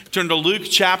Turn to Luke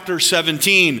chapter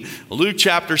 17. Luke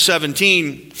chapter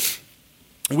 17.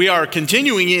 We are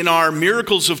continuing in our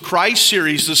Miracles of Christ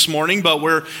series this morning, but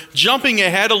we're jumping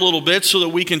ahead a little bit so that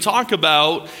we can talk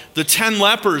about the 10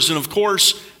 lepers. And of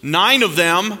course, 9 of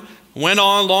them went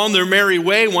on along their merry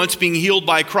way, once being healed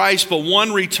by Christ, but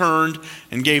one returned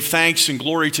and gave thanks and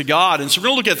glory to God. And so we're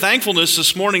going to look at thankfulness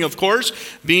this morning, of course,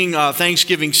 being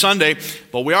Thanksgiving Sunday,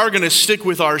 but we are going to stick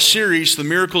with our series, The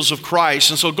Miracles of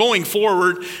Christ. And so going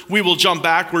forward, we will jump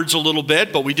backwards a little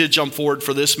bit, but we did jump forward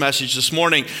for this message this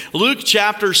morning. Luke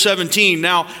chapter 17.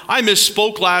 Now, I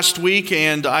misspoke last week,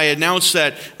 and I announced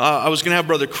that I was going to have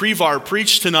Brother Krevar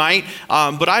preach tonight,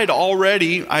 but I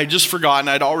had just forgotten,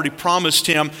 I'd already promised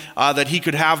him that he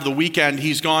could have the weekend.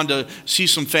 He's gone to see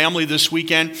some family this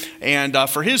weekend, and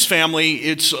for his family,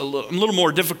 it's a little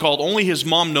more difficult. Only his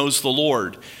mom knows the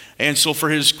Lord. And so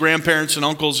for his grandparents and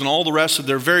uncles and all the rest of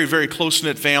their very, very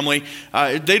close-knit family,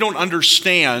 they don't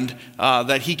understand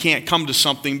that he can't come to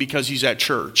something because he's at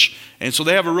church. And so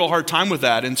they have a real hard time with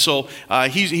that. And so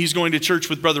he's going to church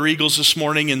with Brother Eagles this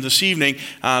morning and this evening,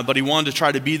 but he wanted to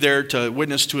try to be there to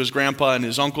witness to his grandpa and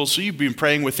his uncles. So you've been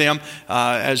praying with him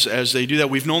as they do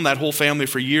that. We've known that whole family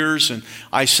for years, and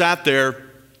I sat there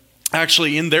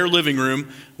actually in their living room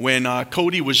when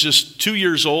Cody was just 2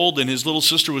 years old and his little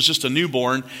sister was just a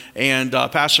newborn, and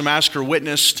Pastor Masker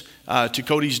witnessed to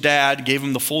Cody's dad, gave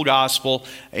him the full gospel,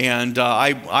 and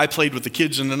I played with the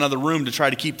kids in another room to try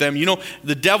to keep them. You know,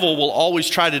 the devil will always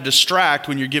try to distract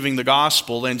when you're giving the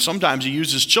gospel, and sometimes he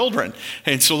uses children.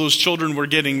 And so those children were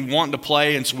wanting to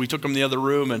play, and so we took them in the other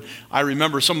room, and I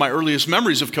remember some of my earliest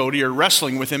memories of Cody are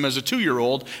wrestling with him as a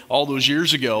 2-year-old all those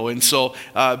years ago. And so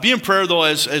be in prayer, though,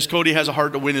 as Cody has a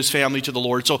heart to win his family to the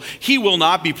Lord. So he will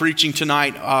not be preaching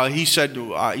tonight. He said,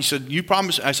 you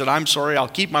promised? I said, I'm sorry, I'll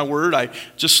keep my word. I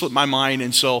just slipped my mind.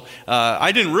 And so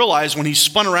I didn't realize when he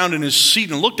spun around in his seat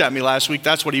and looked at me last week,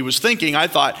 that's what he was thinking. I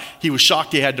thought he was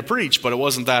shocked he had to preach, but it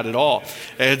wasn't that at all.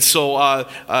 And so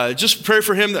just pray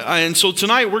for him. And so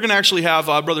tonight we're going to actually have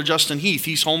Brother Justin Heath.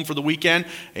 He's home for the weekend,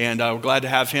 and we're glad to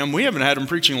have him. We haven't had him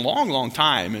preaching a long, long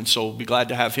time, and so we'll be glad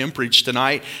to have him preach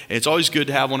tonight. It's always good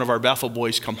to have one of our Bethel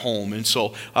boys come home. And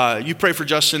so you pray for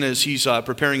Justin as he's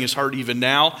preparing his heart even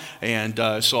now.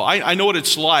 And so I know what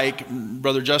it's like,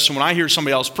 Brother Justin, when I hear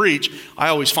somebody else preach, I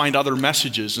always find other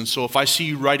messages. And so if I see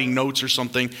you writing notes or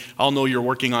something, I'll know you're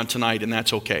working on tonight, and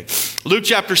that's okay. Luke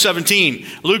chapter 17.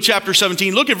 Luke chapter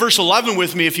 17. Look at verse 11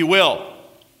 with me, if you will.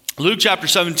 Luke chapter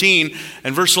 17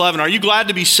 and verse 11. Are you glad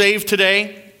to be saved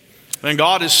today? And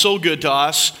God is so good to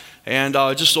us, and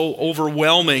just so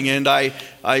overwhelming. And I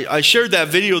shared that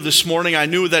video this morning. I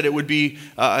knew that it would be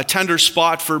a tender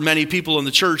spot for many people in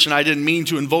the church, and I didn't mean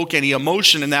to invoke any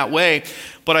emotion in that way.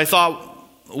 But I thought,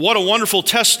 what a wonderful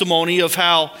testimony of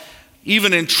how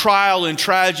even in trial and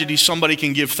tragedy, somebody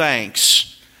can give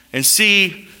thanks and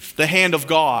see the hand of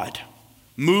God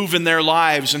move in their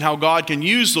lives, and how God can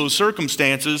use those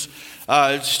circumstances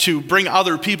to bring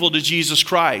other people to Jesus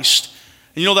Christ.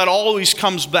 And you know, that always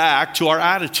comes back to our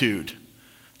attitude.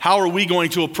 How are we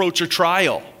going to approach a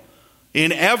trial?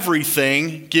 In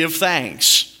everything, give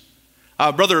thanks.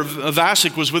 Brother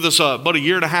Vasic was with us about 1.5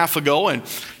 years ago, and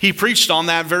he preached on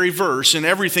that very verse. In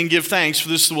everything, give thanks, for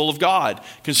this is the will of God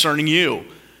concerning you.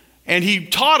 And he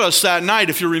taught us that night,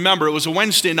 if you remember. It was a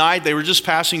Wednesday night. They were just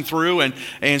passing through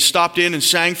and stopped in and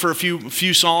sang for a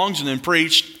few songs and then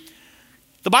preached.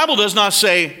 The Bible does not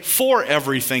say, for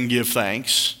everything give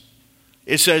thanks.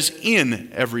 It says,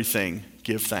 in everything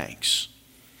give thanks.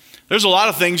 There's a lot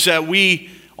of things that we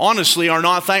honestly are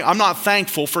not I'm not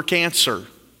thankful for cancer.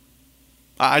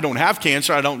 I don't have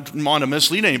cancer. I don't want to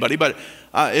mislead anybody. But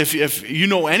if you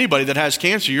know anybody that has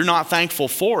cancer, you're not thankful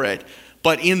for it.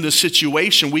 But in the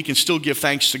situation, we can still give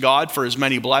thanks to God for his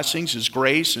many blessings, his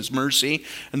grace, his mercy,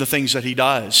 and the things that he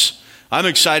does. I'm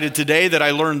excited today that I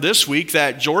learned this week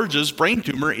that George's brain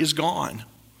tumor is gone.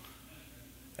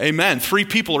 Amen. 3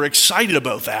 people are excited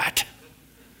about that.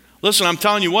 Listen, I'm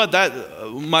telling you what,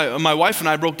 my wife and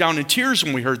I broke down in tears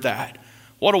when we heard that.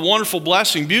 What a wonderful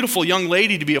blessing. Beautiful young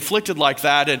lady to be afflicted like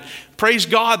that. And praise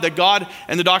God that God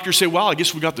and the doctors say, well, I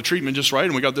guess we got the treatment just right,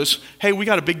 and we got this. Hey, we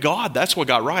got a big God. That's what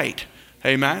got right.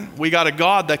 Amen. We got a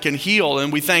God that can heal,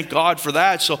 and we thank God for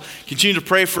that. So continue to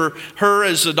pray for her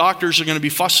as the doctors are going to be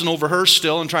fussing over her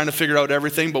still and trying to figure out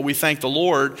everything. But we thank the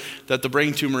Lord that the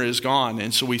brain tumor is gone.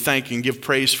 And so we thank and give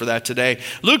praise for that today.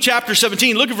 Luke chapter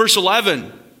 17, look at verse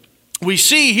 11. We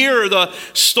see here the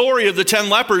story of the 10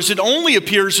 lepers. It only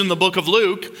appears in the book of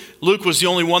Luke. Luke was the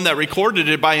only one that recorded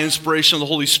it by inspiration of the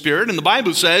Holy Spirit. And the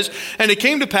Bible says, and it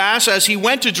came to pass as he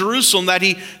went to Jerusalem that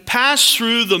he passed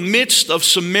through the midst of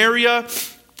Samaria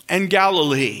and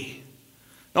Galilee.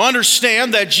 Now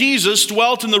understand that Jesus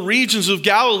dwelt in the regions of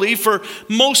Galilee for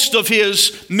most of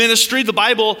his ministry. The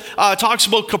Bible talks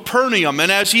about Capernaum, and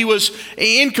as he was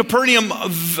in Capernaum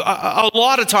a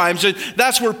lot of times,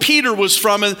 that's where Peter was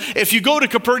from. And if you go to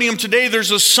Capernaum today,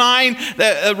 there's a sign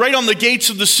that right on the gates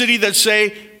of the city that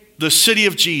say, the city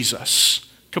of Jesus,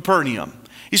 Capernaum.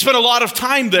 He spent a lot of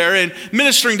time there and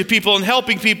ministering to people and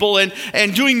helping people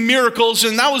and doing miracles,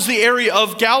 and that was the area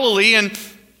of Galilee. And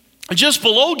just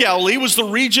below Galilee was the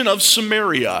region of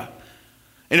Samaria.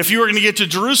 And if you were going to get to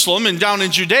Jerusalem and down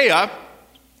in Judea,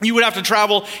 you would have to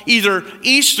travel either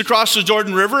east across the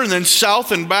Jordan River and then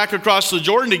south and back across the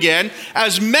Jordan again,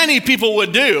 as many people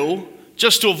would do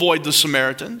just to avoid the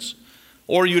Samaritans.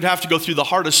 Or you'd have to go through the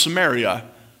heart of Samaria,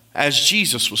 as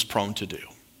Jesus was prone to do.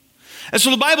 And so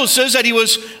the Bible says that he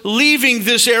was leaving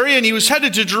this area and he was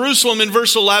headed to Jerusalem in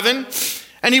verse 11.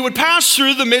 And he would pass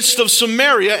through the midst of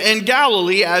Samaria and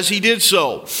Galilee as he did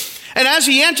so. And as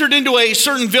he entered into a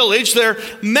certain village, there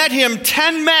met him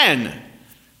 10 men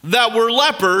that were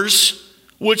lepers,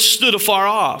 which stood afar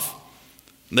off.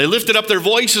 And they lifted up their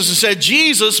voices and said,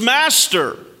 Jesus,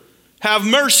 Master, have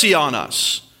mercy on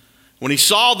us. When he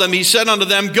saw them, he said unto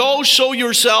them, Go show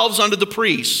yourselves unto the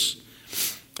priests.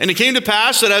 And it came to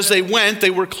pass that as they went, they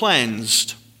were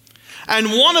cleansed.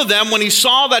 And one of them, when he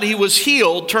saw that he was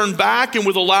healed, turned back and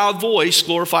with a loud voice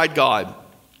glorified God.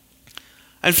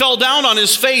 And fell down on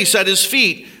his face at his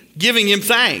feet, giving him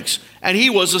thanks. And he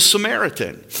was a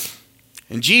Samaritan.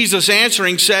 And Jesus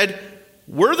answering said,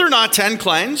 Were there not 10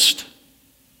 cleansed?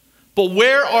 But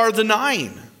where are the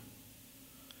 9?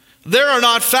 There are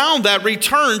not found that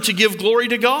return to give glory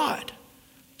to God,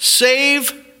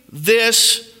 save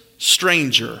this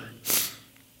stranger.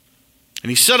 And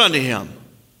he said unto him,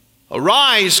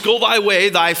 Arise, go thy way,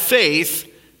 thy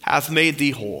faith hath made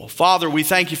thee whole. Father, we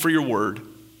thank you for your word.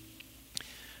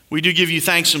 We do give you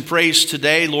thanks and praise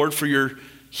today, Lord, for your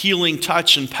healing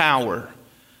touch and power.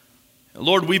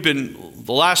 Lord, we've been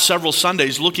the last several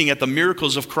Sundays looking at the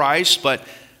miracles of Christ, but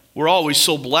we're always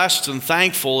so blessed and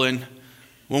thankful and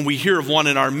when we hear of one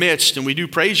in our midst, and we do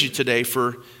praise you today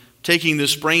for taking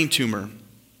this brain tumor,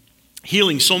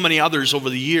 healing so many others over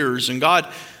the years. And God,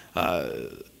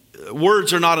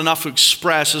 words are not enough to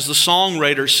express. As the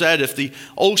songwriter said, if the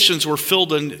oceans were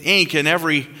filled in ink and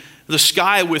the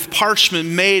sky with parchment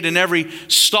made and every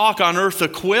stalk on earth a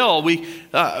quill, we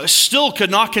still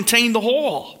could not contain the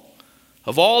whole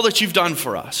of all that you've done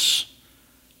for us.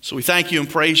 So we thank you and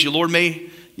praise you. Lord, may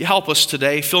you help us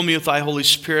today. Fill me with thy Holy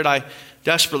Spirit. I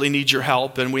desperately need your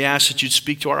help, and we ask that you'd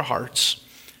speak to our hearts.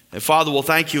 And Father, we'll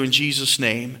thank you in Jesus'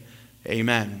 name.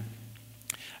 Amen.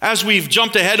 As we've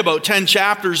jumped ahead about 10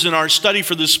 chapters in our study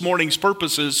for this morning's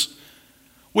purposes,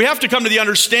 we have to come to the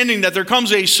understanding that there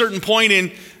comes a certain point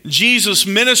in Jesus'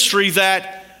 ministry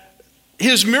that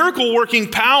his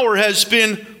miracle-working power has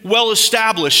been well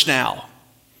established now.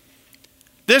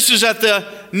 This is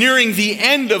nearing the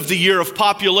end of the year of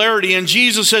popularity, and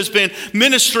Jesus has been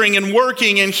ministering and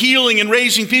working and healing and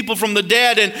raising people from the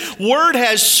dead, and word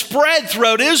has spread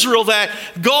throughout Israel that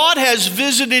God has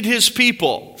visited his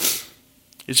people.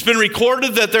 It's been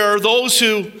recorded that there are those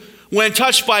who, when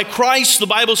touched by Christ, the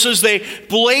Bible says they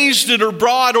blazed it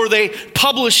abroad or they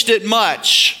published it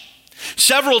much.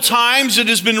 Several times it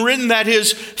has been written that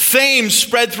his fame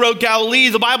spread throughout Galilee.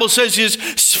 The Bible says his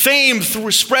fame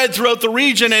spread throughout the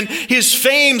region, and his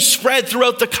fame spread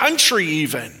throughout the country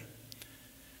even.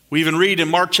 We even read in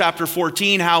Mark chapter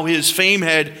 14 how his fame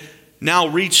had now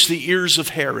reached the ears of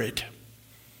Herod.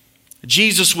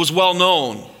 Jesus was well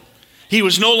known. He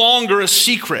was no longer a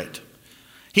secret.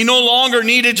 He no longer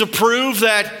needed to prove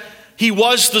that he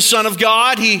was the Son of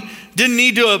God. He didn't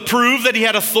need to prove that he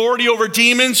had authority over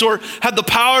demons or had the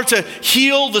power to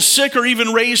heal the sick or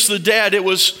even raise the dead. It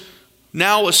was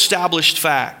now established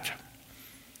fact.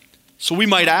 So we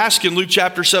might ask in Luke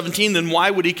chapter 17, then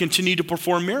why would he continue to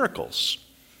perform miracles?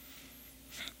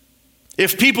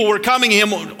 If people were coming to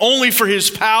him only for his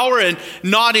power and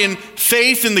not in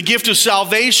faith in the gift of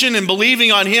salvation and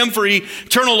believing on him for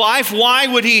eternal life, why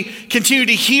would he continue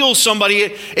to heal somebody?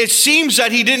 It seems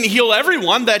that he didn't heal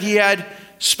everyone, that he had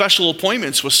special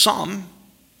appointments with some.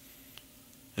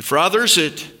 And for others,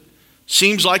 it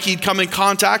seems like he'd come in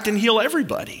contact and heal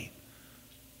everybody.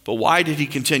 But why did he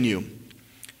continue?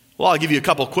 Well, I'll give you a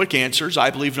couple quick answers.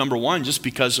 I believe number one, just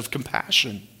because of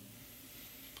compassion.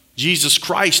 Jesus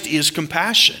Christ is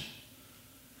compassion.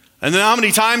 And then how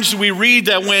many times do we read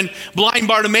that when blind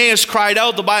Bartimaeus cried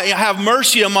out, "Have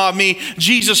mercy on me,"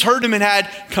 Jesus heard him and had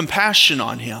compassion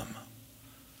on him.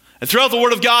 And throughout the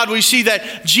Word of God, we see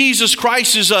that Jesus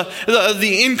Christ is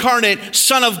the incarnate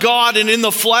Son of God, and in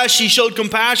the flesh, he showed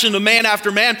compassion to man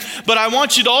after man. But I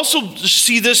want you to also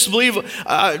see this, believe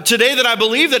today that I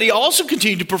believe that he also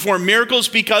continued to perform miracles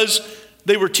because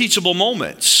they were teachable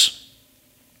moments.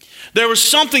 There was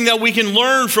something that we can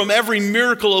learn from every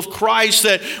miracle of Christ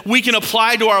that we can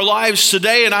apply to our lives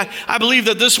today, and I believe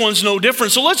that this one's no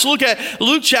different. So let's look at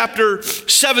Luke chapter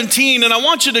 17, and I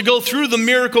want you to go through the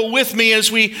miracle with me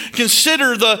as we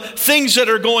consider the things that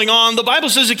are going on. The Bible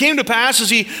says it came to pass as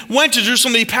he went to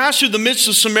Jerusalem, he passed through the midst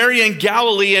of Samaria and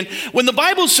Galilee. And when the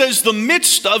Bible says the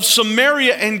midst of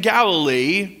Samaria and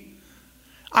Galilee,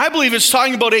 I believe it's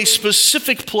talking about a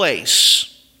specific place.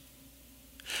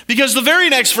 Because the very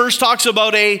next verse talks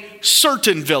about a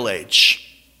certain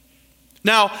village.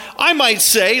 Now, I might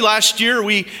say last year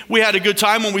we had a good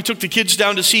time when we took the kids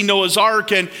down to see Noah's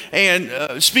Ark. And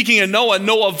speaking of Noah,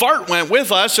 Noah Vart went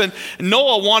with us. And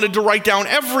Noah wanted to write down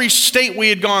every state we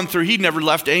had gone through. He'd never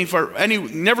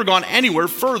never gone anywhere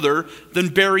further than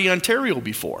Barrie, Ontario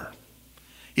before.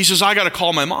 He says, I got to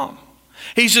call my mom.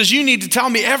 He says, you need to tell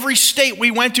me every state we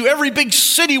went to, every big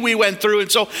city we went through.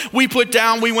 And so we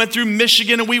went through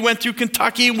Michigan, and we went through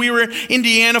Kentucky, and we were in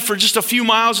Indiana for just a few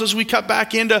miles as we cut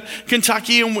back into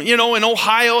Kentucky and, in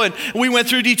Ohio. And we went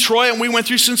through Detroit, and we went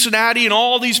through Cincinnati and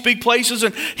all these big places.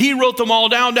 And he wrote them all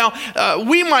down. Now,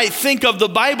 we might think of the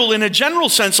Bible in a general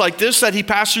sense like this, that he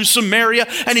passed through Samaria,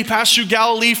 and he passed through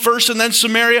Galilee first, and then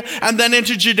Samaria, and then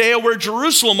into Judea where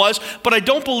Jerusalem was. But I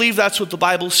don't believe that's what the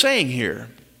Bible's saying here.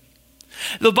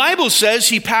 The Bible says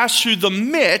he passed through the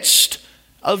midst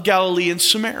of Galilee and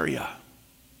Samaria.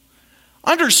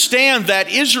 Understand that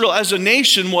Israel as a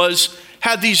nation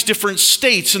had these different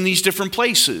states and these different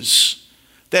places.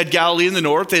 They had Galilee in the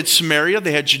north, they had Samaria,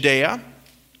 they had Judea.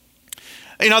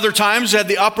 In other times, they had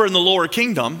the upper and the lower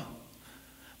kingdom.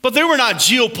 But they were not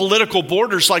geopolitical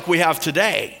borders like we have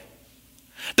today.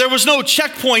 There was no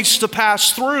checkpoints to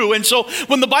pass through. And so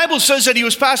when the Bible says that he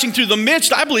was passing through the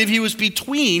midst, I believe he was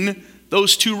between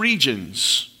those two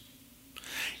regions.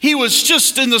 He was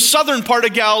just in the southern part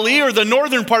of Galilee or the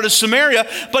northern part of Samaria,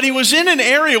 but he was in an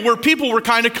area where people were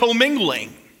kind of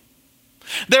commingling.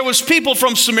 There was people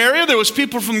from Samaria, there was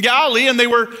people from Galilee, and they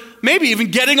were maybe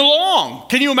even getting along.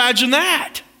 Can you imagine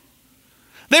that?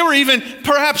 They were even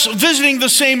perhaps visiting the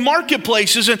same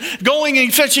marketplaces and going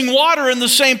and fetching water in the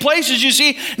same places. You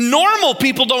see, normal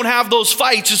people don't have those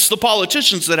fights. It's the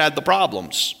politicians that had the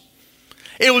problems.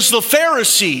 It was the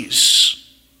Pharisees.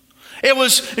 It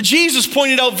was, Jesus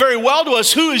pointed out very well to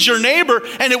us, who is your neighbor?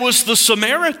 And it was the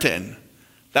Samaritan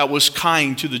that was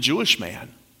kind to the Jewish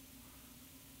man.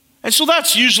 And so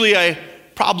that's usually a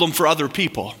problem for other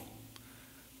people.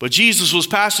 But Jesus was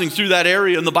passing through that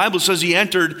area, and the Bible says he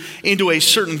entered into a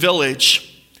certain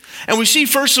village. And we see,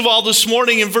 first of all, this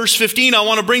morning in verse 15, I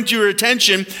want to bring to your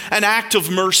attention an act of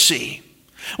mercy.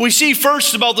 We see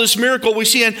first about this miracle, we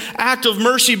see an act of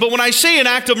mercy. But when I say an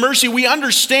act of mercy, we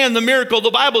understand the miracle.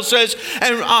 The Bible says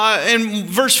in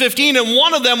verse 15, and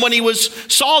one of them, when he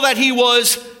saw that he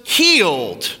was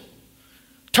healed,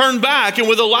 turned back and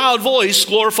with a loud voice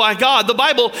glorified God. The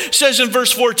Bible says in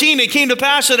verse 14, it came to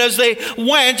pass that as they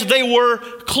went, they were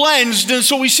cleansed. And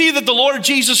so we see that the Lord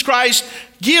Jesus Christ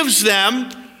gives them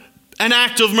an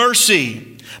act of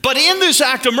mercy. But in this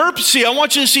act of mercy, I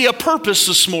want you to see a purpose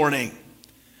this morning.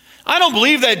 I don't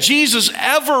believe that Jesus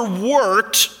ever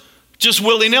worked just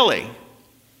willy-nilly.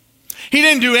 He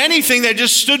didn't do anything that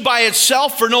just stood by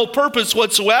itself for no purpose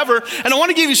whatsoever. And I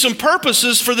want to give you some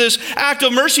purposes for this act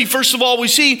of mercy. First of all, we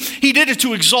see he did it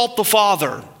to exalt the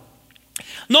Father.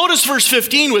 Notice verse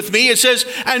 15 with me. It says,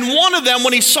 and one of them,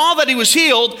 when he saw that he was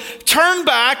healed, turned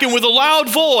back and with a loud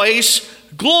voice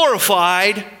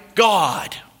glorified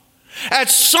God. At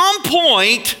some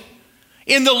point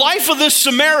in the life of this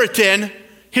Samaritan,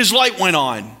 his light went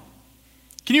on.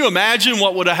 Can you imagine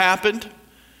what would have happened?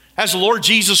 As the Lord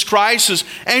Jesus Christ is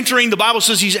entering, the Bible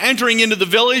says he's entering into the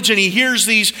village, and he hears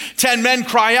these 10 men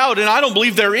cry out. And I don't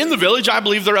believe they're in the village. I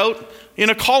believe they're out in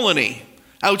a colony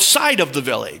outside of the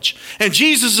village. And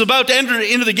Jesus is about to enter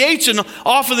into the gates, and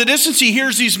off in the distance he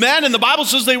hears these men, and the Bible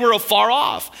says they were afar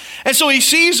off. And so he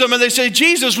sees them, and they say,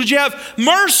 Jesus, would you have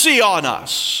mercy on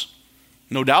us?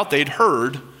 No doubt they'd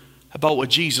heard about what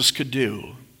Jesus could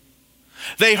do.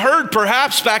 They heard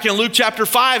perhaps back in Luke chapter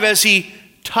 5 as he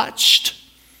touched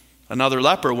another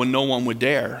leper when no one would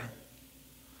dare.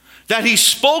 That he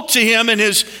spoke to him and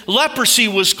his leprosy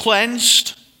was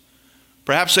cleansed.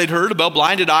 Perhaps they'd heard about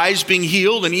blinded eyes being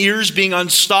healed and ears being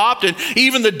unstopped, and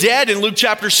even the dead in Luke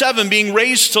chapter 7 being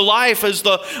raised to life as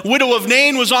the widow of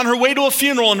Nain was on her way to a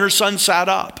funeral and her son sat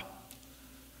up.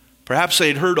 Perhaps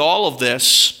they'd heard all of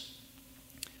this.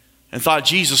 and thought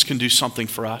Jesus can do something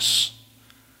for us.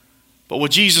 But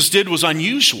what Jesus did was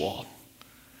unusual.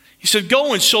 He said,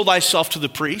 go and show thyself to the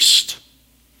priest.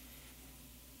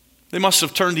 They must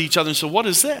have turned to each other and said, what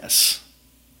is this?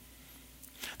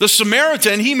 The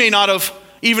Samaritan, he may not have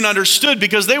even understood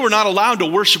because they were not allowed to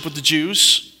worship with the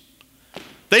Jews.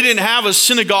 They didn't have a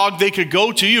synagogue they could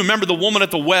go to. You remember the woman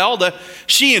at the well,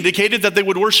 she indicated that they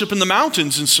would worship in the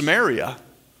mountains in Samaria.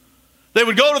 They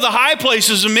would go to the high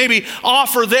places and maybe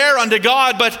offer there unto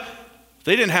God, but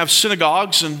they didn't have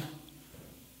synagogues. And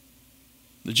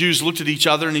the Jews looked at each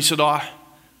other and he said,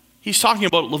 he's talking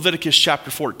about Leviticus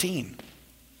chapter 14.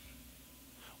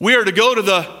 We are to go to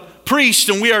the priest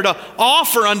and we are to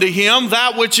offer unto him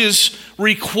that which is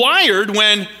required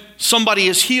when somebody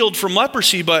is healed from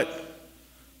leprosy, but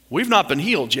we've not been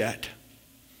healed yet.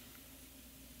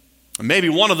 And maybe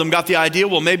one of them got the idea,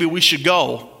 well, maybe we should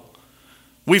go.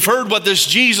 We've heard what this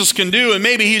Jesus can do, and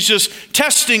maybe he's just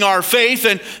testing our faith,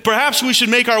 and perhaps we should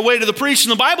make our way to the priest.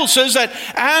 And the Bible says that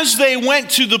as they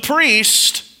went to the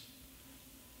priest,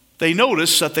 they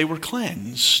noticed that they were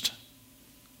cleansed.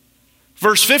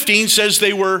 Verse 15 says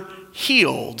they were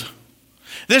healed.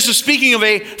 This is speaking of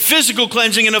a physical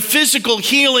cleansing and a physical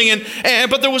healing,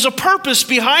 but there was a purpose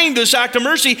behind this act of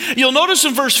mercy. You'll notice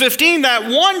in verse 15 that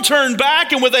one turned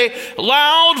back and with a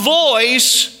loud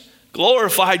voice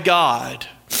glorified God.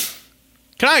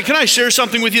 Can I share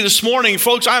something with you this morning,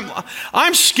 folks?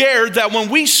 I'm scared that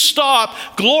when we stop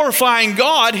glorifying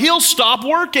God, he'll stop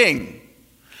working.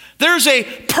 There's a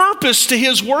purpose to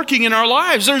his working in our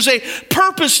lives. There's a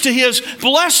purpose to his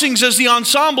blessings, as the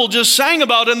ensemble just sang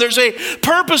about. And there's a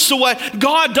purpose to what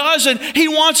God does. And he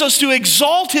wants us to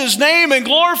exalt his name and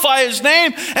glorify his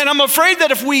name. And I'm afraid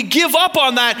that if we give up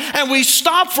on that and we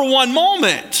stop for one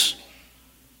moment,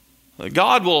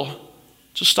 God will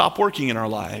just stop working in our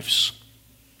lives.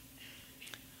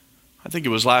 I think it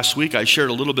was last week I shared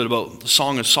a little bit about the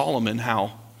Song of Solomon,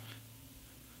 how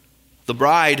the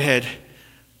bride had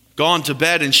gone to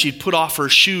bed and she'd put off her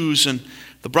shoes, and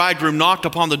the bridegroom knocked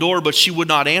upon the door, but she would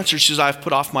not answer. She says, I've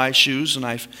put off my shoes and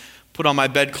I've put on my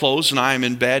bedclothes and I am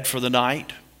in bed for the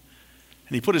night.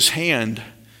 And he put his hand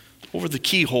over the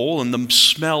keyhole, and the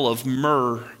smell of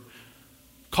myrrh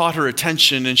caught her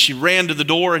attention, and she ran to the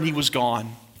door and he was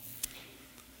gone.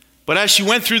 But as she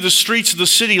went through the streets of the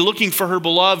city looking for her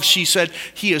beloved, she said,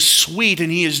 he is sweet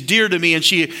and he is dear to me. And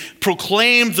she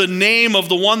proclaimed the name of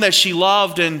the one that she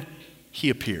loved, and he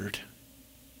appeared.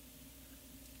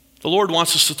 The Lord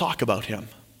wants us to talk about him.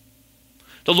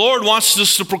 The Lord wants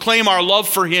us to proclaim our love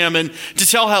for him and to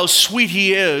tell how sweet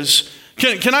he is.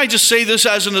 Can I just say this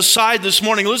as an aside this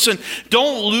morning? Listen,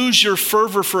 don't lose your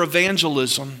fervor for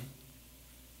evangelism.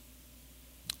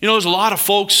 You know, there's a lot of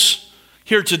folks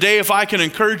here today. If I can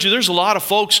encourage you, there's a lot of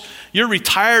folks, you're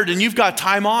retired and you've got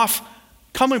time off.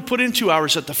 Come and put in 2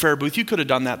 hours at the fair booth. You could have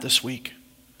done that this week.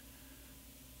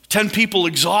 10 people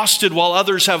exhausted while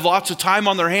others have lots of time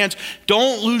on their hands.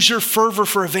 Don't lose your fervor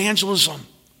for evangelism.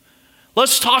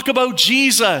 Let's talk about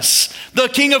Jesus. The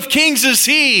King of Kings is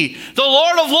he. The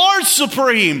Lord of Lords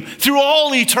supreme through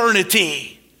all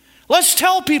eternity. Let's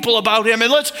tell people about him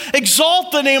and let's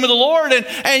exalt the name of the Lord.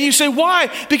 And you say, why?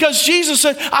 Because Jesus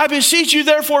said, I beseech you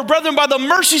therefore, brethren, by the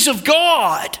mercies of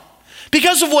God,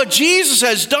 because of what Jesus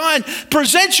has done,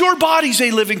 present your bodies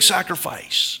a living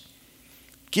sacrifice.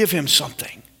 Give him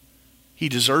something. He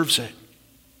deserves it.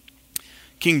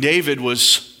 King David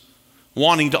was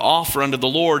wanting to offer unto the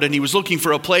Lord, and he was looking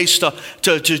for a place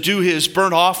to do his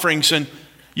burnt offerings. And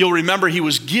you'll remember he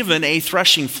was given a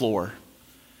threshing floor.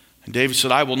 And David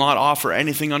said, I will not offer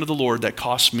anything unto the Lord that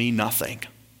costs me nothing.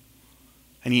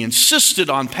 And he insisted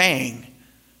on paying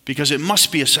because it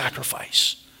must be a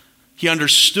sacrifice. He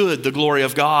understood the glory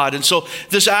of God. And so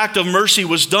this act of mercy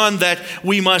was done that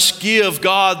we must give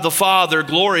God the Father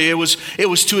glory. It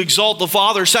was to exalt the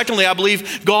Father. Secondly, I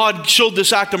believe God showed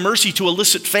this act of mercy to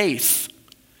elicit faith.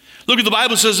 Look at the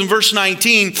Bible says in verse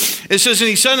 19, it says, and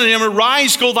he said unto him,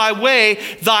 arise, go thy way,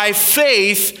 thy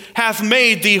faith hath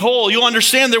made thee whole. You'll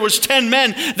understand there was 10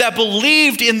 men that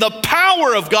believed in the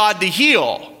power of God to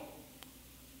heal.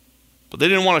 But they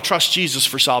didn't want to trust Jesus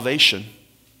for salvation.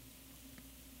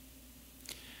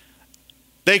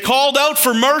 They called out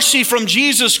for mercy from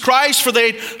Jesus Christ, for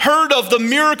they'd heard of the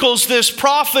miracles this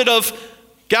prophet of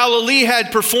Galilee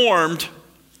had performed.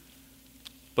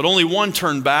 But only one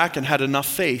turned back and had enough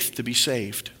faith to be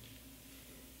saved.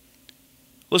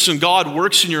 Listen, God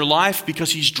works in your life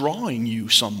because he's drawing you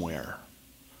somewhere.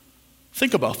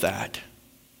 Think about that.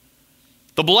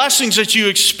 The blessings that you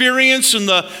experience and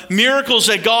the miracles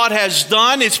that God has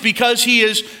done, it's because he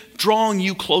is drawing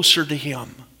you closer to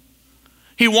him.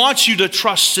 He wants you to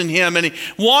trust in him, and he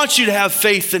wants you to have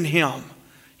faith in him.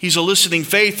 He's eliciting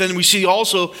faith, and we see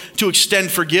also to extend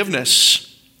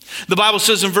forgiveness. The Bible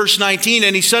says in verse 19,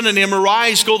 and he said unto him,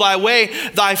 Arise, go thy way,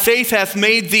 thy faith hath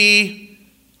made thee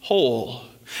whole.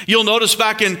 You'll notice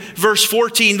back in verse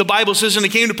 14, the Bible says, and it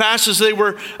came to pass as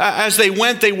they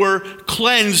went, they were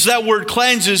cleansed. That word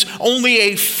cleanse is only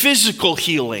a physical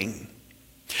healing.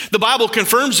 The Bible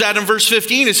confirms that in verse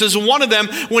 15. It says, one of them,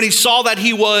 when he saw that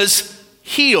he was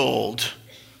healed,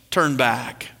 turned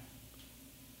back.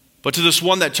 But to this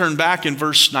one that turned back in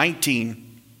verse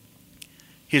 19,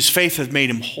 his faith had made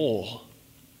him whole.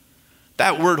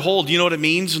 That word whole, do you know what it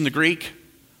means in the Greek?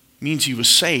 It means he was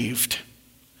saved.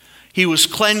 He was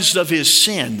cleansed of his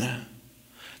sin.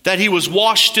 That he was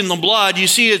washed in the blood. You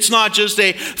see, it's not just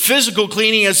a physical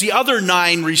cleaning as the other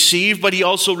 9 received, but he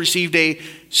also received a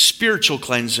spiritual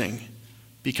cleansing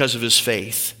because of his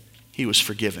faith. He was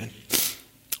forgiven.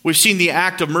 We've seen the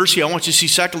act of mercy. I want you to see,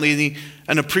 secondly,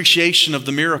 an appreciation of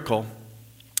the miracle.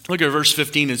 Look at verse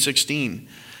 15 and 16.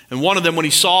 And one of them, when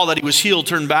he saw that he was healed,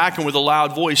 turned back and with a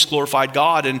loud voice glorified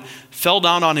God and fell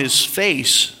down on his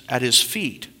face at his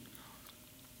feet,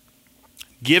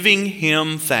 giving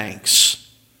him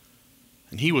thanks.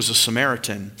 And he was a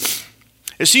Samaritan.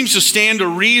 It seems to stand to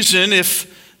reason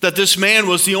that this man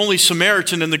was the only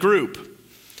Samaritan in the group.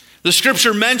 The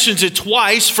scripture mentions it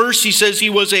twice. First, he says he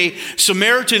was a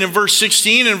Samaritan in verse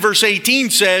 16, and verse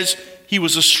 18 says he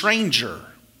was a stranger.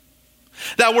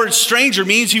 That word stranger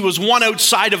means he was one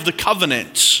outside of the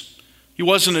covenant. He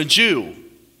wasn't a Jew.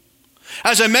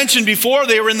 As I mentioned before,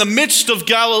 they were in the midst of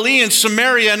Galilee and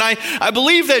Samaria, and I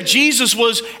believe that Jesus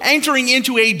was entering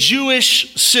into a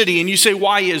Jewish city. And you say,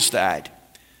 why is that?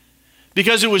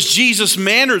 Because it was Jesus'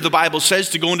 manner, the Bible says,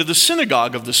 to go into the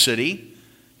synagogue of the city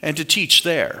and to teach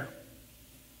there.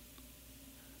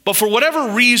 But for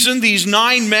whatever reason, these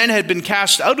 9 men had been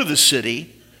cast out of the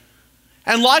city,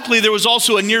 and likely there was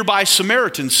also a nearby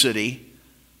Samaritan city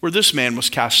where this man was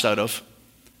cast out of.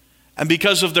 And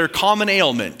because of their common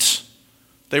ailment,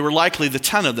 they were likely, the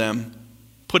 10 of them,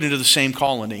 put into the same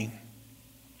colony.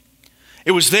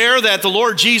 It was there that the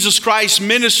Lord Jesus Christ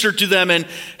ministered to them and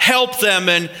helped them.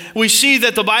 And we see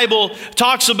that the Bible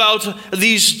talks about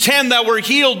these 10 that were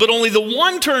healed, but only the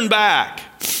one turned back.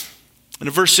 And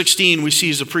in verse 16, we see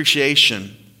his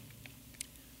appreciation.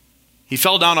 He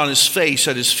fell down on his face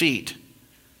at his feet,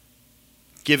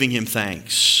 giving him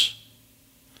thanks.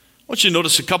 I want you to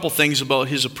notice a couple things about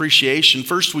his appreciation.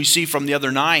 First, we see from the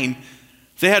other 9,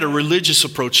 they had a religious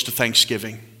approach to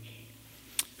thanksgiving.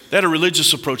 They had a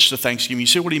religious approach to thanksgiving. You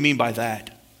say, what do you mean by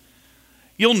that?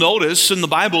 You'll notice, and the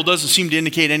Bible doesn't seem to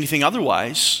indicate anything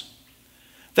otherwise,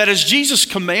 that as Jesus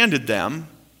commanded them,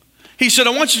 he said,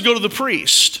 I want you to go to the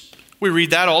priest. We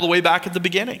read that all the way back at the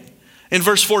beginning. In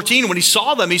verse 14, when he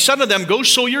saw them, he said to them, go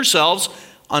show yourselves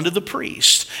unto the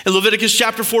priest. In Leviticus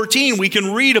chapter 14, we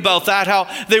can read about that, how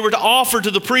they were to offer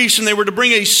to the priest, and they were to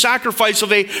bring a sacrifice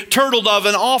of a turtle dove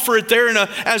and offer it there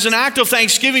as an act of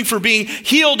thanksgiving for being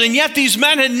healed, and yet these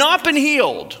men had not been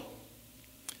healed.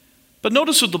 But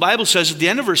notice what the Bible says at the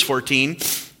end of verse 14,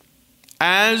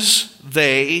 as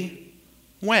they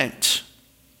went.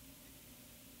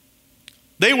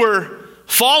 They were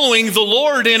following the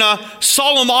Lord in a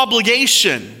solemn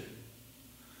obligation.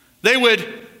 They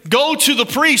would go to the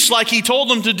priest like he told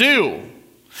them to do.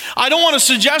 I don't want to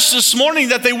suggest this morning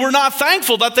that they were not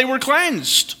thankful that they were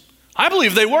cleansed. I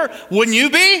believe they were. Wouldn't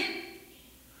you be?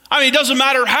 I mean, it doesn't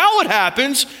matter how it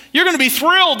happens. You're going to be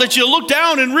thrilled that you look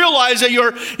down and realize that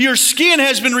your skin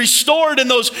has been restored, and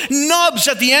those nubs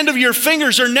at the end of your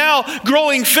fingers are now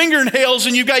growing fingernails,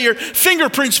 and you've got your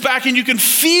fingerprints back and you can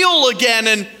feel again,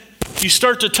 and you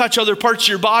start to touch other parts of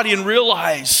your body and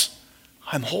realize,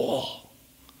 I'm whole.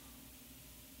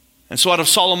 And so out of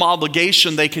solemn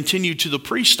obligation, they continued to the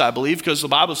priest, I believe, because the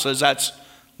Bible says that's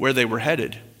where they were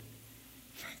headed.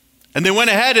 And they went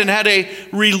ahead and had a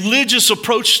religious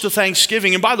approach to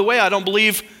thanksgiving. And by the way, I don't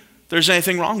believe there's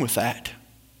anything wrong with that.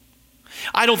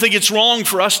 I don't think it's wrong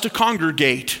for us to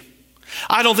congregate.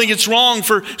 I don't think it's wrong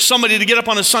for somebody to get up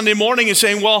on a Sunday morning and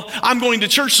saying, well, I'm going to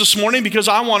church this morning because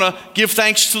I want to give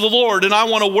thanks to the Lord, and I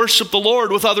want to worship the Lord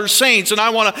with other saints, and I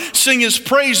want to sing his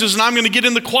praises, and I'm going to get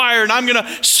in the choir, and I'm going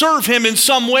to serve him in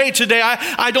some way today.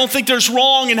 I don't think there's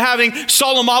wrong in having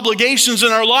solemn obligations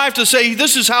in our life to say,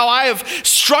 this is how I have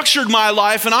structured my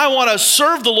life, and I want to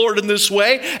serve the Lord in this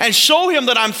way and show him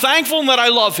that I'm thankful and that I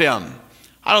love him.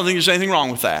 I don't think there's anything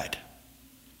wrong with that.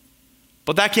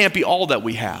 But that can't be all that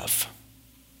we have.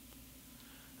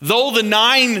 Though the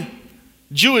 9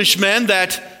 Jewish men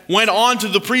that went on to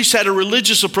the priest had a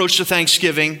religious approach to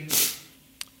thanksgiving,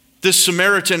 this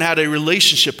Samaritan had a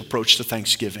relationship approach to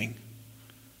thanksgiving.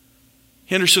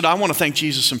 He understood, I want to thank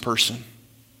Jesus in person.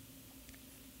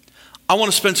 I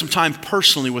want to spend some time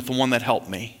personally with the one that helped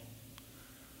me.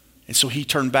 And so he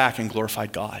turned back and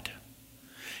glorified God.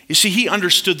 You see, he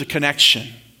understood the connection.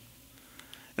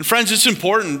 And friends, it's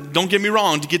important, don't get me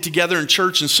wrong, to get together in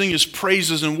church and sing his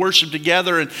praises and worship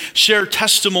together and share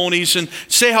testimonies and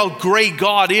say how great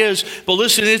God is. But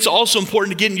listen, it's also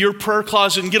important to get in your prayer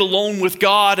closet and get alone with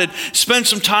God and spend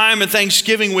some time in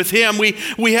thanksgiving with him.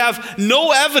 We have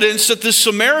no evidence that this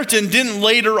Samaritan didn't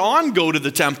later on go to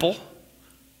the temple,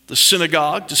 the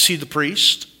synagogue, to see the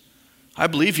priest. I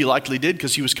believe he likely did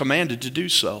because he was commanded to do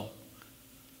so.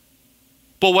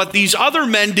 But what these other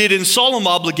men did in solemn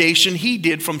obligation, he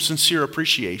did from sincere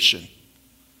appreciation.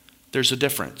 There's a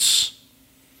difference.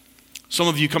 Some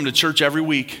of you come to church every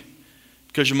week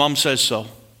because your mom says so.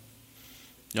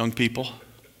 Young people.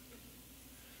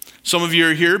 Some of you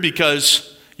are here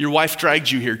because your wife dragged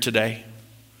you here today.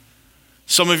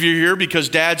 Some of you are here because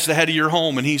dad's the head of your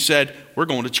home and he said, we're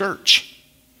going to church.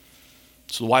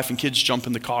 So the wife and kids jump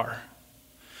in the car.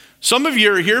 Some of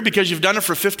you are here because you've done it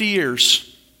for 50 years.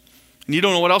 And you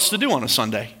don't know what else to do on a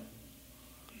Sunday.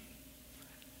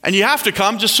 And you have to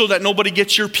come just so that nobody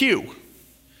gets your pew.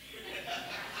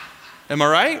 Am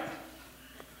I right?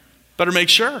 Better make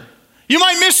sure. You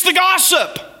might miss the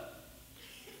gossip.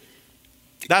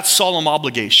 That's solemn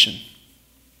obligation.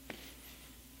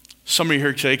 Some of you are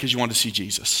here today because you want to see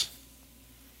Jesus.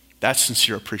 That's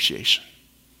sincere appreciation.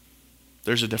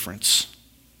 There's a difference.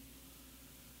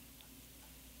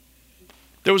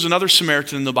 There was another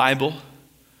Samaritan in the Bible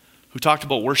who talked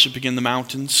about worshiping in the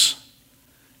mountains.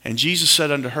 And Jesus said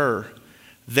unto her,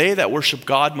 they that worship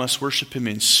God must worship him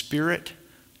in spirit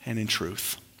and in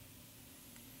truth.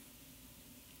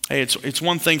 Hey, it's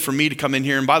one thing for me to come in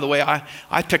here, and by the way,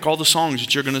 I pick all the songs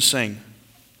that you're going to sing.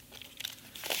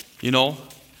 You know?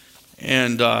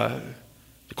 And the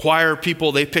choir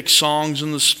people, they pick songs,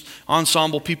 and the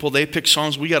ensemble people, they pick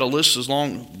songs. We got a list as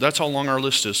long, that's how long our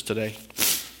list is today.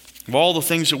 Of all the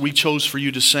things that we chose for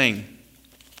you to sing.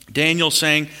 Daniel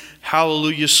sang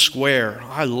Hallelujah Square.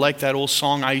 I like that old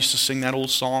song. I used to sing that old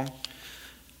song.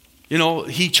 You know,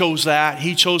 he chose that.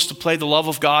 He chose to play the love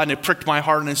of God, and it pricked my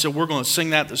heart, and I said, we're going to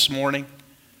sing that this morning.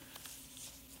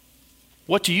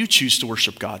 What do you choose to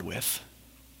worship God with?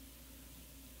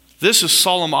 This is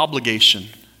solemn obligation.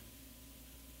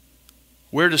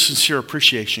 Where does sincere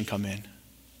appreciation come in?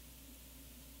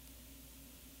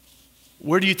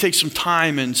 Where do you take some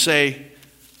time and say,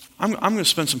 I'm going to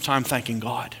spend some time thanking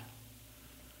God?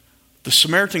 The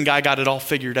Samaritan guy got it all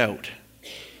figured out.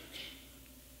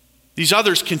 These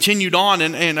others continued on,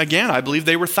 and again, I believe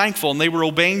they were thankful, and they were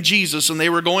obeying Jesus, and they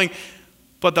were going.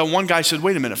 But the one guy said,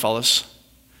 wait a minute, fellas.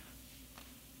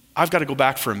 I've got to go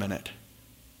back for a minute.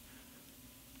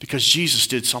 Because Jesus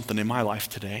did something in my life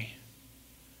today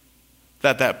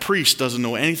that priest doesn't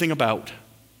know anything about.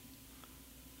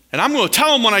 And I'm going to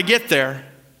tell him when I get there.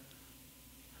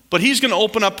 But he's going to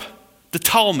open up the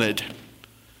Talmud.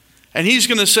 And he's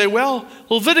going to say, well,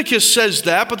 Leviticus says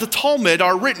that, but the Talmud,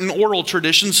 our written oral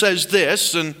tradition, says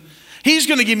this. And he's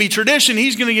going to give me tradition.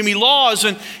 He's going to give me laws.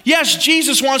 And yes,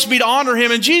 Jesus wants me to honor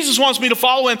him, and Jesus wants me to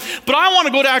follow him. But I want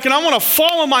to go back, and I want to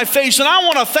fall on my face, and I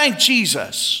want to thank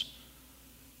Jesus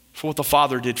for what the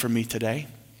Father did for me today.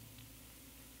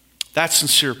 That's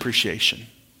sincere appreciation.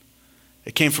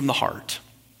 It came from the heart.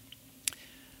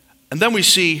 And then we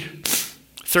see,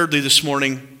 thirdly this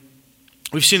morning,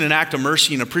 we've seen an act of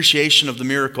mercy and appreciation of the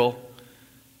miracle.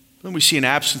 Then we see an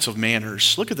absence of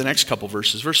manners. Look at the next couple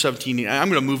verses. Verse 17. I'm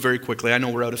going to move very quickly. I know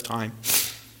we're out of time.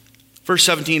 Verse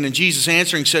 17, and Jesus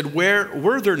answering said,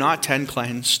 were there not 10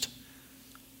 cleansed?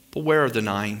 But where are the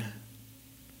 9?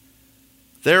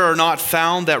 There are not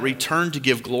found that return to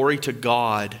give glory to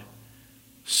God,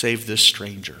 save this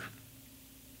stranger.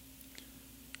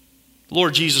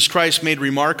 Lord Jesus Christ made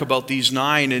remark about these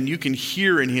 9, and you can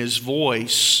hear in his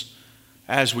voice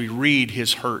as we read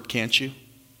his hurt, can't you?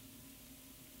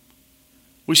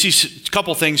 We see a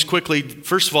couple things quickly.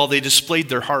 First of all, they displayed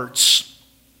their hearts,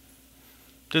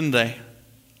 didn't they?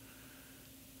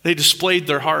 They displayed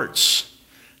their hearts.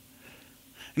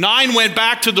 9 went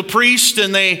back to the priest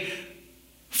and they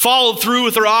followed through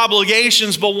with their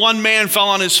obligations, but 1 man fell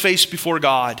on his face before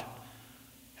God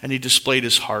and he displayed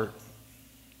his heart.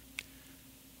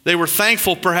 They were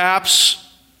thankful perhaps,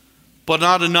 but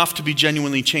not enough to be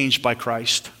genuinely changed by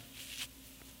Christ.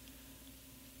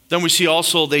 Then we see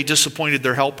also they disappointed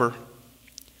their helper.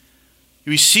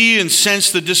 We see and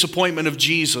sense the disappointment of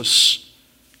Jesus.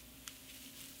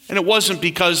 And it wasn't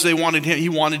because he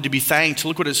wanted to be thanked.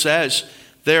 Look what it says.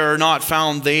 There are not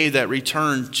found they that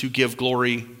return to give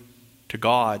glory to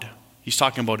God. He's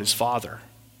talking about his Father.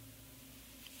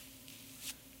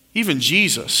 Even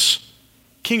Jesus,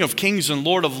 King of Kings and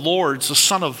Lord of Lords, the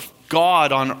Son of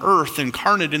God on earth,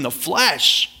 incarnate in the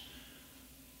flesh,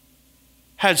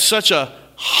 had such a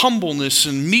humbleness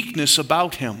and meekness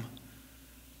about him.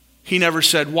 He never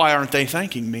said, "Why aren't they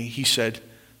thanking me?" He said,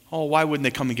 "Oh, why wouldn't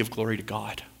they come and give glory to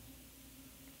God?"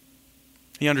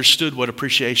 He understood what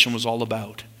appreciation was all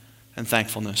about and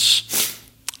thankfulness.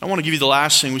 I want to give you the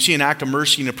last thing. We see an act of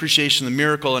mercy and appreciation of the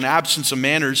miracle and absence of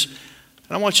manners.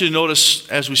 And I want you to notice,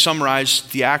 as we summarize,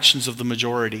 the actions of the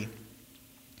majority.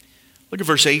 Look at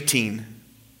verse 18.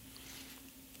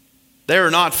 "They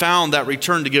are not found that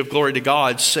return to give glory to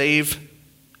God, save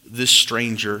this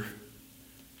stranger."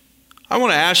 I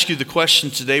want to ask you the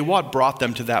question today, what brought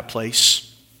them to that place?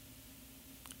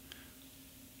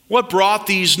 What brought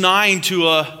these 9 to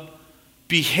a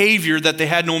behavior that they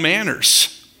had no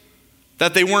manners,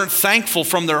 that they weren't thankful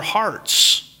from their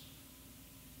hearts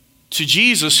to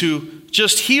Jesus who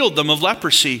just healed them of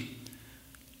leprosy?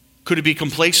 Could it be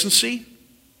complacency?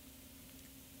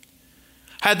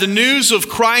 Had the news of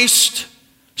Christ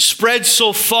spread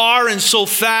so far and so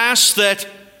fast that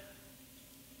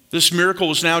this miracle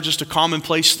was now just a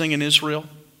commonplace thing in Israel?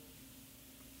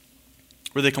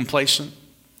 Were they complacent?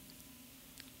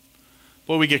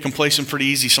 Well, we get complacent pretty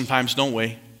easy sometimes, don't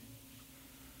we?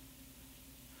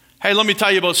 Hey, let me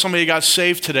tell you about somebody who got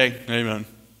saved today. Amen.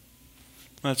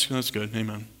 That's good.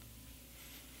 Amen.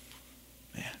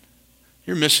 Man,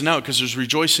 you're missing out because there's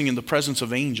rejoicing in the presence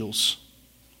of angels.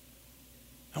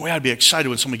 And we ought to be excited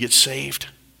when somebody gets saved.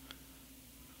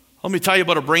 Let me tell you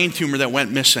about a brain tumor that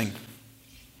went missing.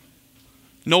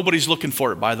 Nobody's looking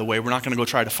for it, by the way. We're not going to go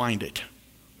try to find it.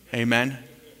 Amen.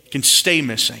 It can stay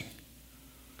missing.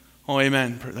 Oh,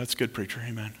 amen. That's good, preacher.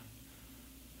 Amen.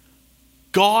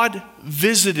 God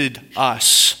visited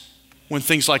us when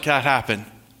things like that happen.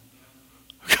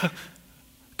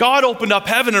 God opened up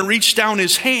heaven and reached down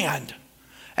his hand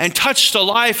and touched a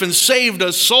life and saved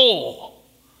a soul.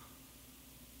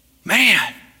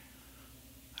 Man,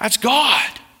 that's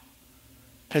God.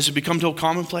 Has it become so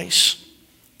commonplace?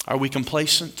 Are we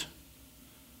complacent?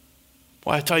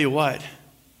 Well, I tell you what,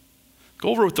 go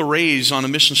over with the Rays on a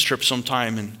missions trip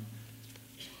sometime and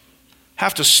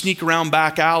have to sneak around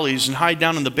back alleys and hide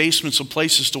down in the basements of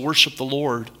places to worship the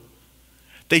Lord.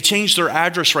 They change their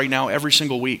address right now every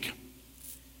single week.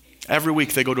 Every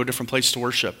week they go to a different place to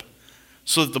worship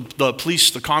so that the police,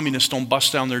 the communists, don't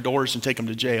bust down their doors and take them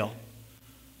to jail.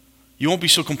 You won't be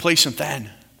so complacent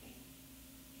then.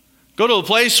 Go to a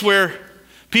place where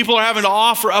people are having to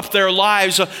offer up their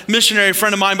lives. A missionary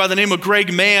friend of mine by the name of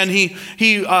Greg Mann, he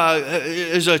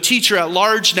is a teacher at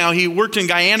large now. He worked in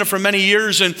Guyana for many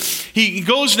years, and he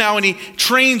goes now and he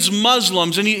trains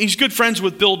Muslims, and he's good friends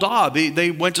with Bill Dobb. They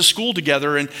went to school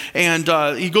together, and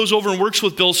he goes over and works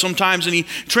with Bill sometimes, and he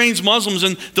trains Muslims.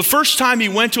 And the first time he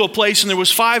went to a place, and there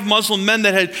was 5 Muslim men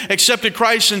that had accepted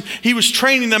Christ, and he was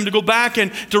training them to go back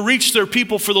and to reach their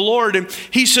people for the Lord. And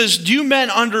he says, "Do you men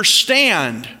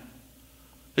understand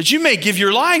that you may give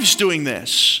your lives doing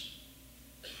this?"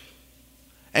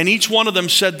 And each one of them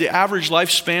said the average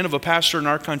lifespan of a pastor in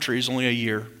our country is only a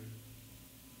year.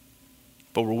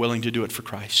 But we're willing to do it for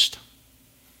Christ.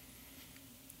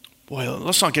 Boy,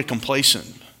 let's not get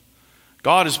complacent.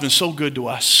 God has been so good to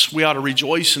us. We ought to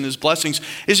rejoice in his blessings.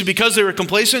 Is it because they were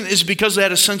complacent? Is it because they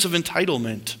had a sense of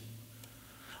entitlement?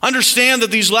 Understand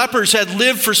that these lepers had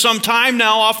lived for some time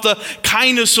now off the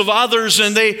kindness of others,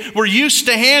 and they were used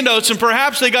to handouts, and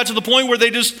perhaps they got to the point where they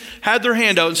just had their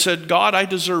hand out and said, "God, I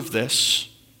deserve this.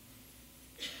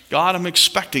 God, I'm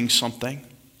expecting something."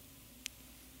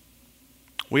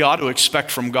 We ought to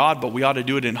expect from God, but we ought to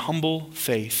do it in humble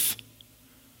faith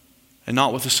and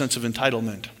not with a sense of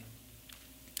entitlement.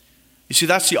 You see,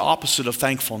 that's the opposite of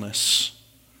thankfulness.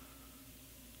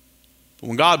 But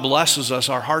when God blesses us,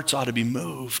 our hearts ought to be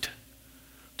moved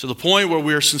to the point where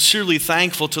we are sincerely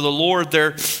thankful to the Lord.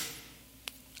 Their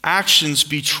actions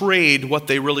betrayed what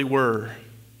they really were.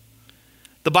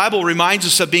 The Bible reminds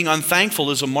us that being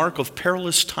unthankful is a mark of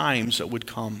perilous times that would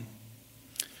come.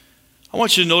 I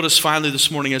want you to notice finally this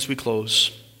morning as we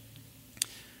close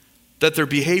that their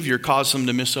behavior caused them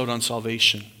to miss out on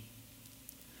salvation.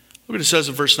 Look what it says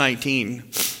in verse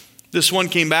 19. "This one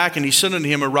came back and he said unto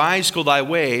him, Arise, go thy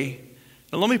way."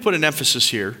 Now let me put an emphasis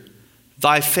here.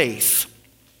 Thy faith.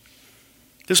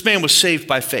 This man was saved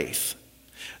by faith.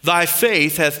 Thy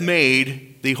faith hath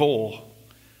made thee whole.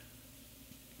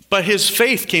 But his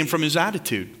faith came from his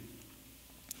attitude.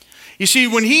 You see,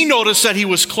 when he noticed that he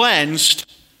was cleansed,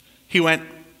 he went,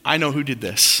 "I know who did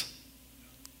this."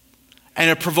 And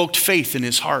it provoked faith in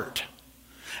his heart.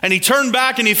 And he turned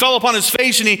back and he fell upon his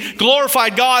face and he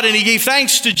glorified God and he gave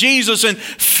thanks to Jesus, and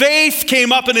faith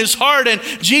came up in his heart, and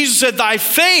Jesus said, "Thy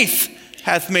faith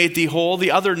hath made thee whole."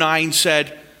 The other 9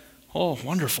 said, "Oh,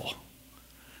 wonderful."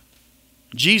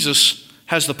 Jesus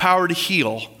has the power to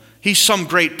heal. He's some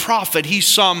great prophet. He's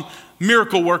some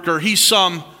miracle worker. He's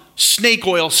some snake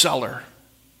oil seller.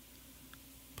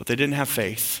 But they didn't have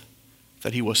faith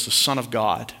that he was the Son of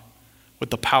God with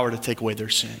the power to take away their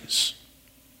sins.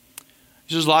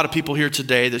 There's a lot of people here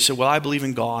today that say, "Well, I believe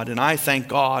in God and I thank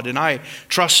God and I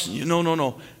trust you."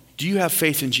 No. Do you have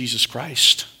faith in Jesus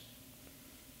Christ?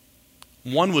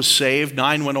 1 was saved,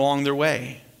 9 went along their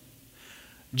way.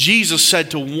 Jesus said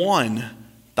to 1,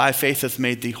 "Thy faith hath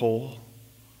made thee whole."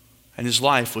 And his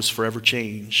life was forever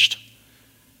changed.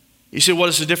 You say, what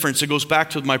is the difference? It goes back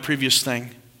to my previous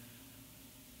thing.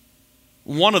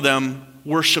 One of them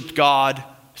worshiped God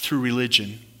through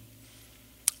religion.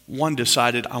 One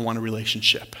decided, "I want a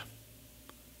relationship."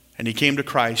 And he came to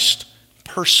Christ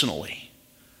personally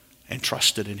and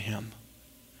trusted in him.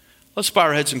 Let's bow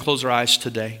our heads and close our eyes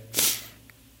today.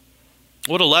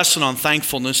 What a lesson on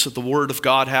thankfulness that the Word of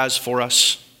God has for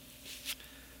us.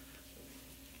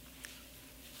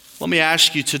 Let me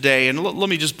ask you today, and let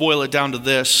me just boil it down to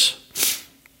this.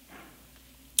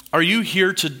 Are you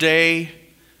here today?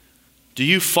 Do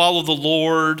you follow the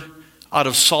Lord out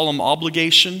of solemn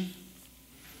obligation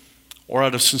or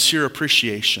out of sincere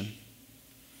appreciation?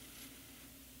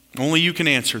 Only you can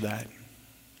answer that.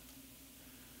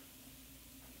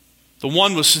 The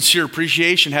one with sincere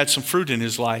appreciation had some fruit in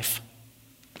his life.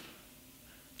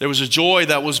 There was a joy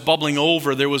that was bubbling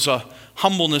over. There was a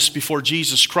humbleness before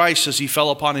Jesus Christ as he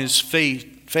fell upon his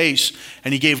face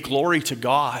and he gave glory to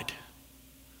God.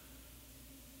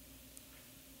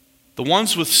 The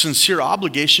ones with sincere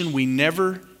obligation, we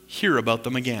never hear about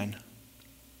them again.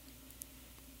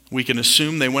 We can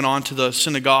assume they went on to the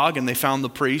synagogue and they found the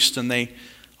priest and they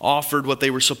offered what they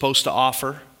were supposed to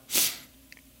offer.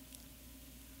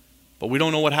 But we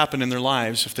don't know what happened in their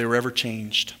lives, if they were ever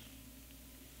changed.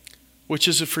 Which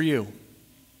is it for you?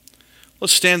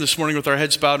 Let's stand this morning with our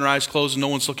heads bowed and our eyes closed and no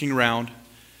one's looking around.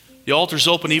 The altar's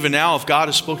open even now. If God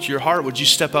has spoke to your heart, would you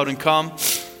step out and come?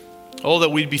 Oh,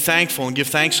 that we'd be thankful and give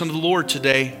thanks unto the Lord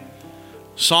today.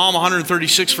 Psalm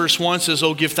 136 verse 1 says,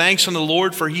 "Oh, give thanks unto the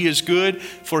Lord, for he is good,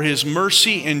 for his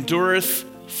mercy endureth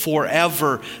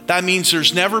forever." That means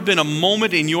there's never been a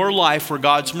moment in your life where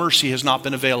God's mercy has not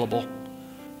been available,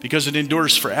 because it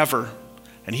endures forever.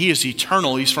 And he is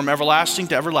eternal. He's from everlasting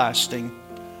to everlasting.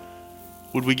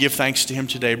 Would we give thanks to him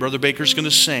today? Brother Baker's going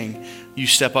to sing. You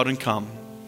step out and come.